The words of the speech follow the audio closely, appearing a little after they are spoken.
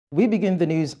We begin the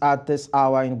news at this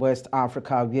hour in West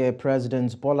Africa, where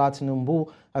President Bola Tinubu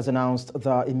has announced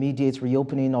the immediate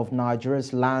reopening of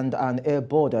Nigeria's land and air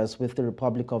borders with the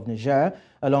Republic of Niger,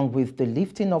 along with the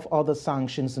lifting of other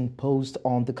sanctions imposed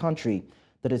on the country.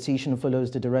 The decision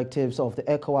follows the directives of the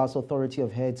ECOWAS Authority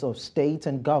of Heads of State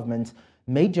and Government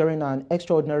made during an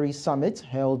extraordinary summit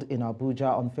held in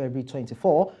Abuja on February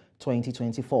 24,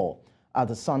 2024. At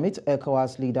the summit,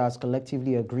 ECOWAS leaders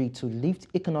collectively agreed to lift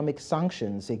economic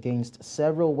sanctions against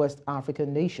several West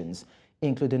African nations,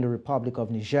 including the Republic of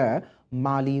Niger,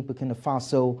 Mali, Burkina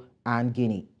Faso, and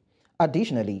Guinea.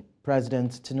 Additionally,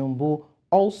 President Tinubu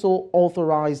also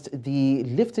authorized the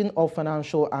lifting of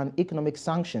financial and economic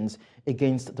sanctions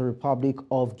against the Republic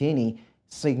of Guinea,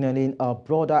 signaling a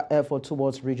broader effort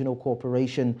towards regional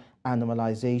cooperation and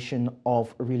normalization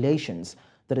of relations.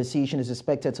 The decision is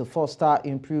expected to foster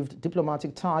improved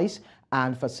diplomatic ties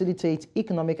and facilitate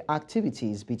economic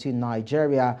activities between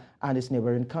Nigeria and its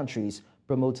neighboring countries,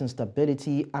 promoting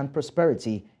stability and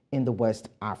prosperity in the West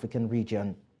African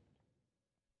region.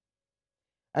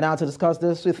 And now to discuss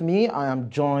this with me, I am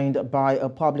joined by a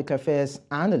public affairs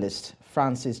analyst,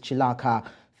 Francis Chilaka.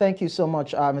 Thank you so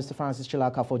much, Mr. Francis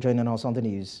Chilaka, for joining us on the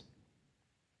news.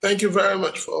 Thank you very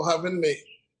much for having me.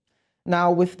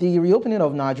 Now, with the reopening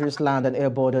of Nigeria's land and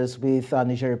air borders with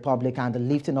Niger Republic and the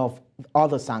lifting of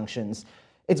other sanctions,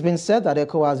 it's been said that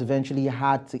ECOWAS eventually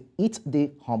had to eat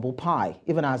the humble pie,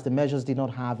 even as the measures did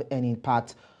not have any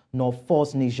impact nor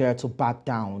force Niger to back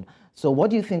down. So what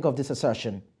do you think of this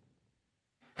assertion?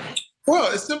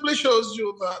 Well, it simply shows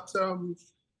you that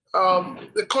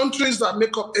the countries that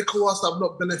make up ECOWAS have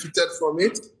not benefited from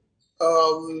it.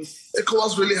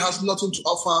 ECOWAS really has nothing to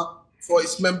offer for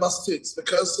its member states,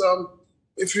 because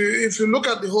if you look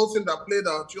at the whole thing that played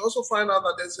out, you also find out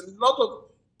that there's a lot of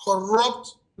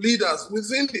corrupt leaders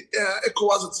within the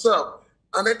ECOWAS itself,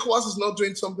 and ECOWAS is not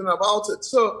doing something about it.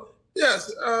 So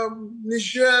yes,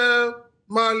 Niger,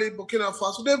 Mali, Burkina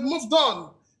Faso, they've moved on,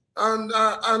 and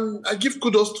I give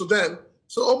kudos to them.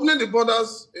 So opening the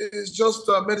borders is just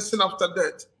medicine after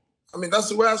death. I mean, that's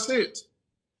the way I see it.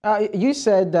 You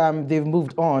said they've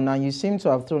moved on, and you seem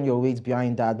to have thrown your weight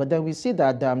behind that. But then we see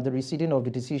that the rescinding of the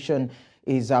decision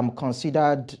is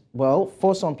considered, well,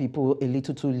 for some people, a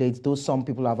little too late, though some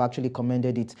people have actually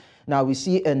commended it. Now, we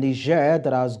see a Niger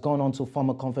that has gone on to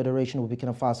form a confederation with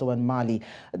Burkina Faso and Mali.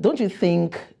 Don't you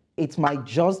think it might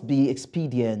just be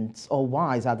expedient or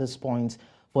wise at this point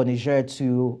for Niger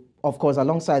to, of course,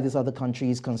 alongside these other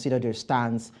countries, consider their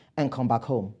stance and come back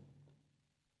home?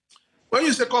 When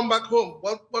you say come back home,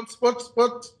 what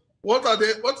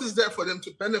is there for them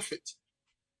to benefit?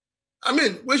 I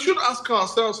mean, we should ask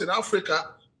ourselves in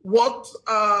Africa, what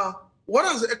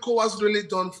has ECOWAS really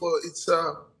done for its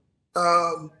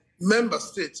member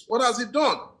states? What has it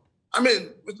done? I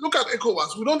mean, look at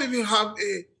ECOWAS. We don't even have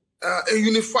a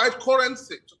unified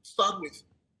currency to start with.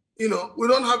 You know, we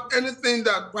don't have anything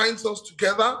that binds us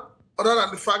together other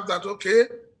than the fact that, okay,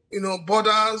 you know,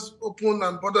 borders open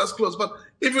and borders closed. But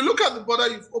if you look at the border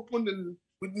you've opened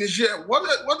with Niger, what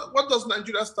does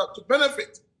Nigeria start to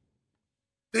benefit?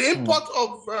 The import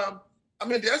of,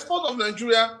 the export of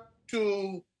Nigeria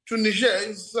to Niger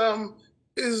is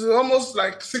almost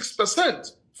like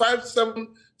 6%,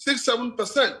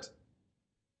 6-7%.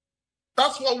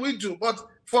 That's what we do. But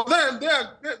for them, they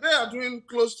are doing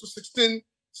close to 16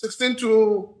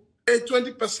 to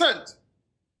 20%.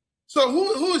 So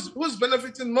who's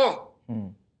benefiting more?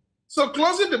 So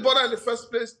closing the border in the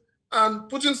first place and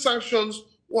putting sanctions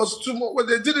was too much. Well,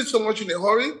 they did it so much in a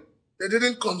hurry. They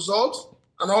didn't consult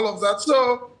and all of that.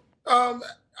 So I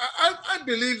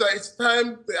believe that it's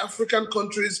time the African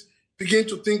countries begin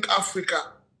to think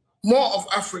Africa, more of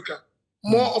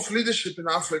leadership in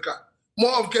Africa,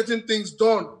 more of getting things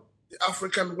done the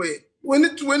African way. We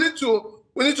need to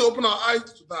open our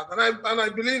eyes to that, and I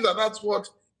believe that that's what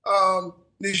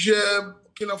Niger,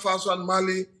 Burkina Faso, and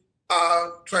Mali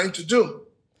are trying to do.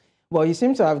 Well, you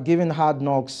seem to have given hard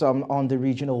knocks on the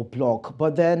regional bloc,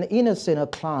 but then in a similar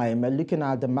climb, looking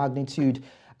at the magnitude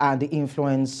and the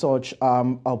influence such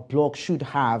a bloc should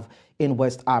have in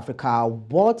West Africa,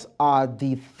 what are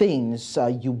the things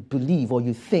you believe or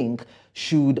you think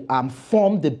should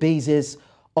form the basis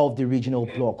of the regional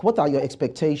bloc? What are your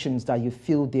expectations that you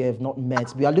feel they have not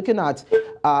met? We are looking at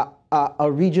a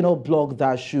regional bloc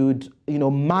that should,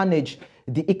 manage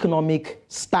the economic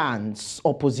stance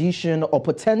or position or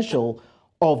potential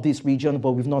of this region,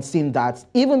 but we've not seen that.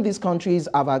 Even these countries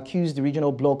have accused the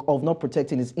regional bloc of not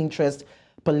protecting its interest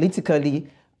politically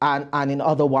and in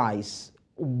otherwise.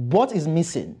 What is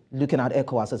missing looking at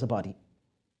ECOWAS as a body?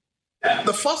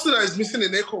 The first thing that is missing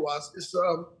in ECOWAS is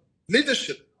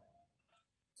leadership.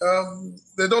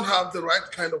 They don't have the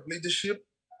right kind of leadership.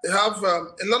 They have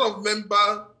a lot of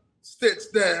member states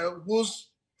there whose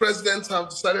presidents have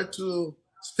decided to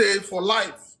stay for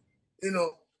life.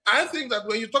 I think that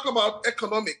when you talk about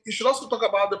economic, you should also talk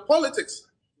about the politics.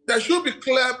 There should be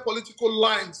clear political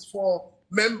lines for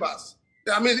members.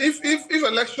 I mean, if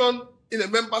election in a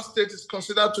member state is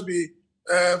considered to be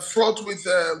fraught with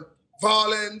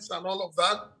violence and all of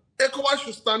that, ECOWAS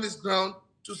should stand its ground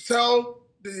to tell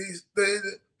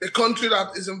the country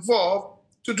that is involved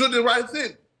to do the right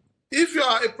thing. If you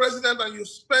are a president and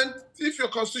if your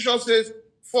constitution says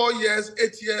 4 years,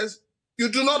 8 years, you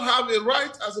do not have a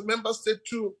right as a member state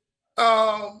to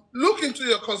look into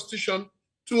your constitution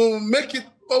to make it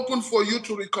open for you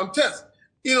to recontest.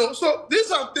 So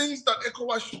these are things that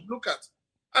ECOWAS should look at.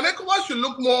 And ECOWAS should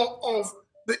look more of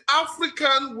the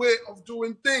African way of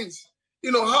doing things.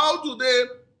 How do they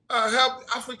help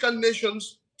African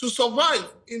nations to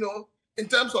survive, in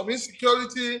terms of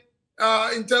insecurity,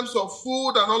 in terms of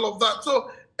food and all of that.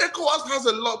 So ECOWAS has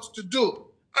a lot to do.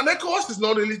 And ECOWAS is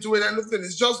not really doing anything.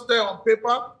 It's just there on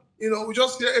paper. We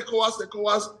just hear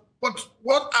ECOWAS. But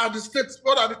what are the states,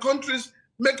 what are the countries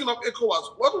making up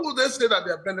ECOWAS? What will they say that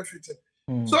they are benefiting?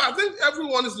 So I think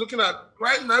everyone is looking at,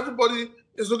 right now, everybody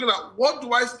is looking at what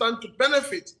do I stand to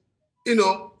benefit, in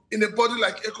a body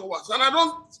like ECOWAS. And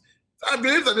I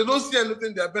believe that they don't see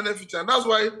anything they are benefiting. And that's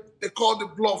why they call the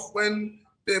bluff when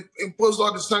they imposed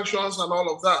all the sanctions and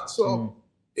all of that. So,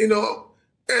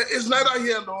 it's neither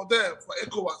here nor there for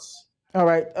ECOWAS. All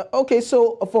right. Okay,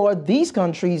 so for these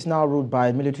countries now ruled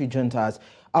by military juntas,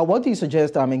 what do you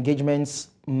suggest engagements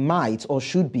might or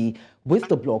should be with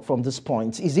the bloc from this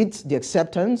point? Is it the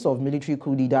acceptance of military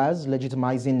coup leaders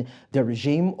legitimizing the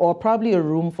regime, or probably a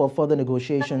room for further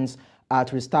negotiations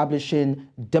at reestablishing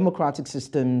democratic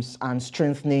systems and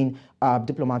strengthening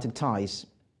diplomatic ties?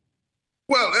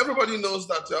 Well, everybody knows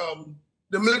that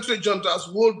the military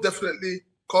juntas will definitely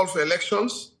call for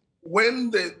elections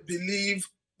when they believe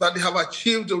that they have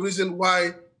achieved the reason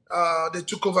why they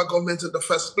took over government in the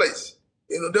first place.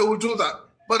 They will do that.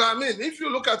 But I mean, if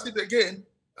you look at it again,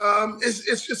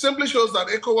 it simply shows that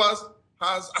ECOWAS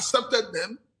has accepted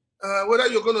them. Whether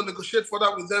you're going to negotiate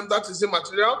further with them, that is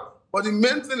immaterial. But the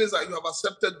main thing is that you have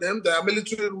accepted them. They are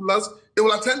military rulers. They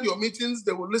will attend your meetings.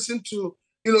 They will listen to,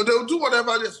 they will do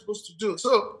whatever they're supposed to do.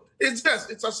 So it's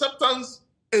acceptance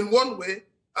in one way.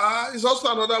 It's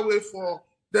also another way for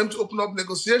them to open up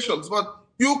negotiations. But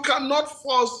you cannot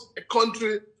force a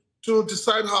country to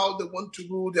decide how they want to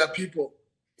rule their people.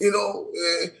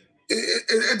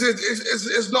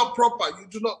 It's not proper. You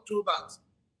do not do that.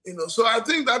 So I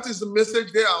think that is the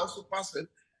message they are also passing.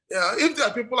 If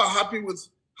their people are happy with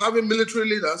having military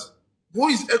leaders, who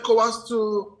is ECOWAS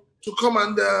to come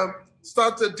and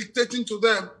start dictating to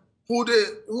them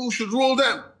who should rule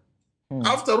them?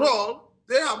 After all,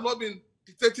 they have not been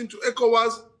dictating to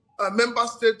ECOWAS member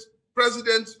state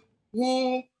presidents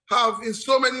who have in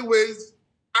so many ways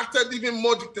acted even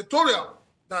more dictatorial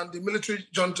than the military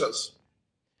juntas.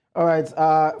 All right,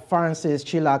 Francis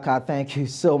Chilaka, thank you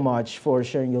so much for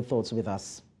sharing your thoughts with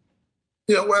us.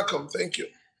 You're welcome. Thank you.